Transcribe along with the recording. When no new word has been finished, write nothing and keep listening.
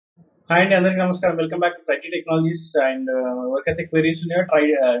Hi and అందరికీ నమస్కారం. Welcome back to ట్రైటీ technologies and ఎవరికైతే క్వెరీస్ ఉన్నాయో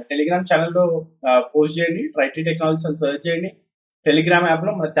టెలిగ్రామ్ ఛానల్లో పోస్ట్ చేయండి. ట్రైటీ టెక్నాలజీస్ అని సెర్చ్ చేయండి. టెలిగ్రామ్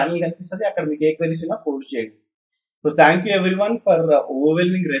యాప్లో మన ఛానల్ కనిపిస్తుంది. అక్కడ మీకు ఏ క్వెరీస్ ఉన్నా పోస్ట్ చేయండి. So thank you every one for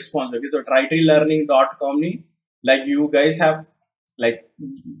overwhelming response. Okay, so tritlearning.com ని like you guys have like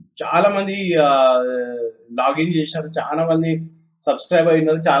చాలా మంది లాగిన్ చేసినారు, చాలా మంది సబ్స్క్రైబ్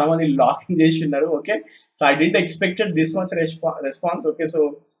అయినారు, చాలా మంది లాగిన్ చేసి ఉన్నారు. Okay, so I didn't expected this much response. Okay, so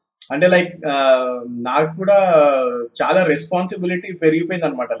అంటే లైక్ నాకు కూడా చాలా రెస్పాన్సిబిలిటీ పెరిగిపోయింది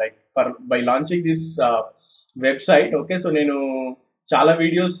అనమాట, like by launching this website. Okay, so నేను చాలా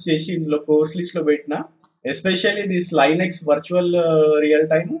వీడియోస్ చేసి ఇందులో కోర్స్ లిస్ట్ లో పెట్టిన, especially this Linux virtual real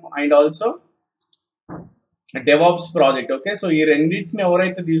time and also DevOps project. Okay, so ఈ రెండింటిని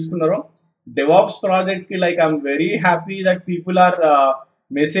ఎవరైతే తీసుకున్నారో DevOps ప్రాజెక్ట్ కి like I'm very happy that people are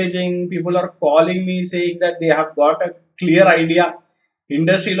messaging, people are calling me saying that they have got a clear idea.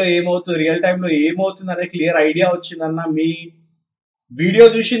 ఇండస్ట్రీలో ఏమవుతుంది, real టైంలో ఏమవుతుంది అనే క్లియర్ ఐడియా వచ్చిందన్న మీ వీడియో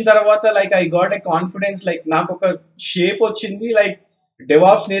చూసిన తర్వాత like I got a confidence, like నాకు ఒక షేప్ వచ్చింది. లైక్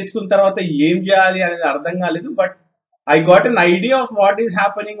డెవాప్స్ నేర్చుకున్న తర్వాత ఏం చేయాలి అనేది అర్థం కాలేదు, but I got an idea of what is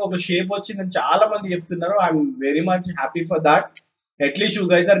happening. ఒక షేప్ వచ్చిందని చాలా మంది చెప్తున్నారు. I'm very much happy for that. At least you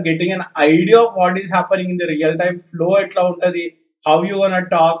guys are getting an idea of what is happening in the real time flow, ఎట్లా ఉంటుంది, how you gonna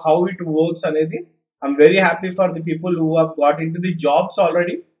talk, how it works అనేది. I'm very happy for the people who have got into the jobs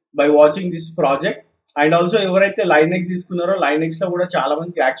already by watching this project. And also ఎవరైతే Linux తీసుకున్నారో Linux లో కూడా చాలా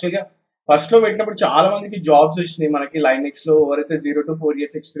మందికి యాక్చువల్గా ఫస్ట్ లో పెట్టినప్పుడు చాలా మందికి జాబ్స్ వచ్చినాయి మనకి లైనెక్స్ లో. ఎవరైతే 0 to 4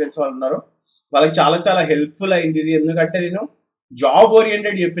 years ఎక్స్పీరియన్స్ వాళ్ళు ఉన్నారో వాళ్ళకి చాలా చాలా హెల్ప్ఫుల్ అయింది ఇది. ఎందుకంటే నేను జాబ్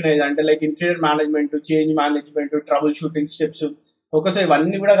ఓరియంటెడ్ చెప్పినది, అంటే like incident management, change management, trouble shooting steps. ఒకసారి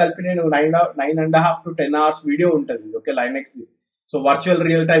ఇవన్నీ కూడా కలిపి నేను 9.5 to 10 hours వీడియో ఉంటుంది. Okay, Linux. So virtual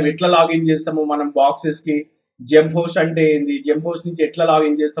real time ఎట్లా లాగిన్ చేస్తాము మనం బాక్సెస్ కి, జంప్ హోస్ట్ అంటే ఏంది, జంప్ హోస్ట్ నుంచి ఎట్లా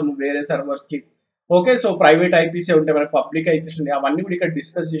లాగిన్ చేస్తాము వేరే సర్వర్స్ కి. ఓకే, సో ప్రైవేట్ ఐపీసీ ఉంటాయి, మనకి పబ్లిక్ ఐపీసీ ఉంటాయి, అవన్నీ కూడా ఇక్కడ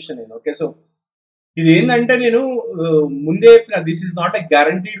డిస్కస్ చేశాను నేను. ఓకే, సో ఇది ఏంటంటే నేను ముందే చెప్పిన, this is not a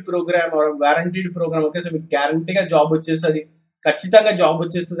guaranteed programme are guaranteed programme. Okay, so మీకు గ్యారంటీగా జాబ్ వచ్చేస్తుంది, ఖచ్చితంగా జాబ్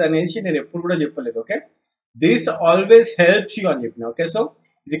వచ్చేస్తుంది అనేసి నేను ఎప్పుడు కూడా చెప్పలేదు. Okay, this always helps you అని చెప్పిన. ఓకే, సో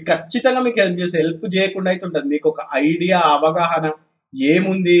ఇది ఖచ్చితంగా మీకు హెల్ప్ చేస్తే, హెల్ప్ చేయకుండా అయితే ఉంటుంది. మీకు ఒక ఐడియా, అవగాహన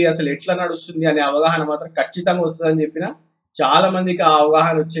ఏముంది, అసలు ఎట్లా నడుస్తుంది అనే అవగాహన మాత్రం ఖచ్చితంగా వస్తుందని చెప్పిన. చాలా మందికి ఆ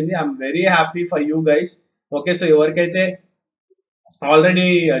అవగాహన వచ్చింది. I'm very happy for you guys. Okay, so ఎవరికైతే ఆల్రెడీ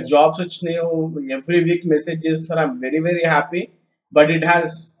జాబ్స్ వచ్చినాయో ఎవ్రీ వీక్ మెసేజ్ చేస్తున్నారు, I'm very very happy. But it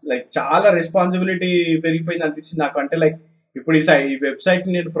has like చాలా రెస్పాన్సిబిలిటీ పెరిగిపోయింది అనిపించింది నాకు. అంటే లైక్ ఇప్పుడు ఈ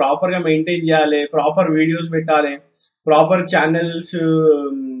వెబ్సైట్ నేను ప్రాపర్ గా మెయింటైన్ చేయాలి, ప్రాపర్ వీడియోస్ పెట్టాలి, ప్రాపర్ ఛానల్స్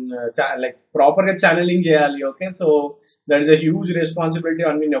లైక్ ప్రాపర్ గా ఛానలింగ్ చేయాలి. Okay, so that is a huge responsibility.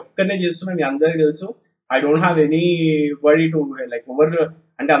 అని నేను ఒక్కనే చేస్తున్నా, మీ అందరికీ తెలుసు. I don't have any body to like over,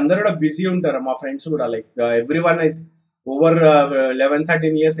 అంటే అందరు కూడా బిజీ ఉంటారు, మా ఫ్రెండ్స్ కూడా like every one is over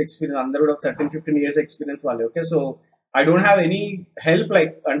 11-13 years experience, అందరు కూడా 13-15 years ఎక్స్పీరియన్స్ వాళ్ళే. Okay, so I don't have any help,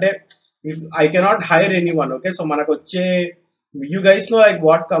 like అంటే if I cannot hire any one. Okay, so మనకు వచ్చే you guys no like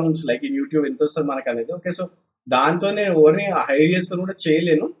what comes like in YouTube ఎంత వస్తుంది మనకు అనేది. ఓకే, సో దాంతో నేను ఎవరిని హైర్ చేసుకొని కూడా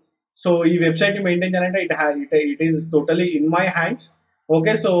చేయలేను. సో ఈ వెబ్సైట్ ని మెయింటైన్ చేయాలంటే it is totally in my hands.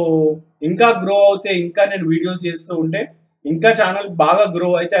 Okay, so ఇంకా గ్రో అవుతే, ఇంకా నేను వీడియోస్ చేస్తూ ఉంటే, ఇంకా ఛానల్ బాగా గ్రో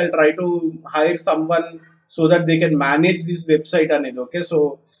అయితే I try to hire some one so that they can manage this website అనేది. Okay, so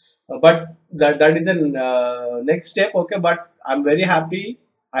but that is an next step. Okay, but I'm very happy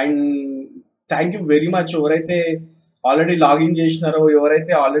and thank you very much ఎవరైతే already login చేసినారో,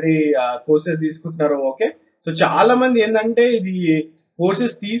 ఎవరైతే already courses తీసుకుంటున్నారో. Okay, so చాలా మంది ఏంటంటే ఇది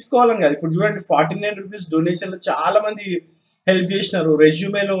courses తీసుకోవాలని కాదు. ఇప్పుడు చూడండి 49 రూపీస్ డొనేషన్ లో చాలా మంది హెల్ప్ చేసినారు.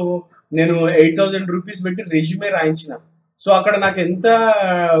 రెజ్యూమేలో నేను 8,000 రూపీస్ పెట్టి రెజ్యూమే రాయించిన. సో అక్కడ నాకు ఎంత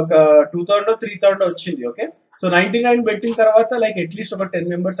ఒక 2,000-3,000 వచ్చింది. ఓకే, సో 99 పెట్టిన తర్వాత లైక్ అట్లీస్ట్ ఒక 10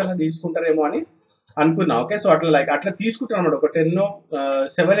 మెంబర్స్ అన్న తీసుకుంటారేమో అని అనుకున్నా. ఓకే, సో అట్లా లైక్ అట్లా తీసుకుంటాను అనమాట. ఒక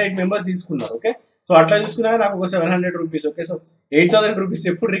 7-8 మెంబర్స్ తీసుకున్నారు. ఓకే, సో అట్లా చూసుకున్నా నాకు ఒక 700 రూపీస్. ఓకే, సో 8,000 రూపీస్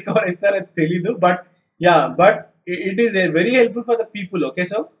ఎప్పుడు రికవర్ అవుతారో తెలీదు, but but it is very helpful for the people. Okay,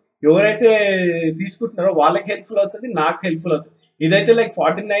 so ఎవరైతే తీసుకుంటున్నారో వాళ్ళకి హెల్ప్ఫుల్ అవుతుంది, నాకు హెల్ప్ఫుల్ అవుతుంది. ఇదైతే like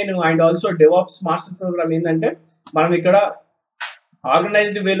 49 and also DevOps master programme ఏంటంటే మనం ఇక్కడ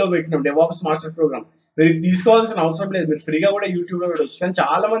ఆర్గనైజ్డ్ వేలో పెట్టినాం డెవాప్స్ మాస్టర్ ప్రోగ్రామ్. మీరు తీసుకోవాల్సిన అవసరం లేదు, మీరు ఫ్రీగా కూడా యూట్యూబ్ లో పెట్టవచ్చు. కానీ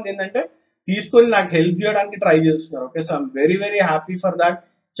చాలా మంది ఏంటంటే తీసుకొని నాకు హెల్ప్ చేయడానికి ట్రై చేస్తున్నారు. Okay, so I'm very very happy for that.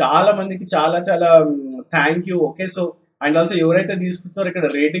 చాలా మందికి చాలా చాలా thank you. Okay, so and also ఎవరైతే తీసుకుంటున్నారో ఇక్కడ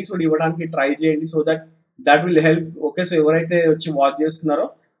రేటింగ్స్ కూడా ఇవ్వడానికి ట్రై చేయండి, so that will help. Okay, so ఎవరైతే వచ్చి వాచ్ చేస్తున్నారో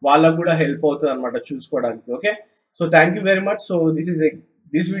వాళ్ళకు కూడా హెల్ప్ అవుతుంది అనమాట చూసుకోవడానికి. Okay, so thank you very much. So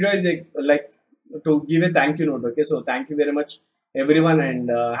this video is like to give a thank you note. Okay, so thank you very much everyone, and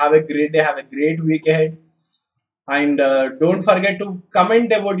have a great day, have a great week ahead. And don't forget to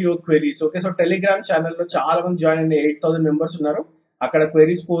comment about your queries. Okay, so Telegram channel lo chaala mandi join ayina 8,000 members unnaru. Akkada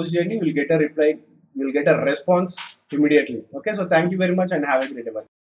queries post cheyandi, you will get a reply, you will get a response immediately. Okay, so thank you very much and have a great day.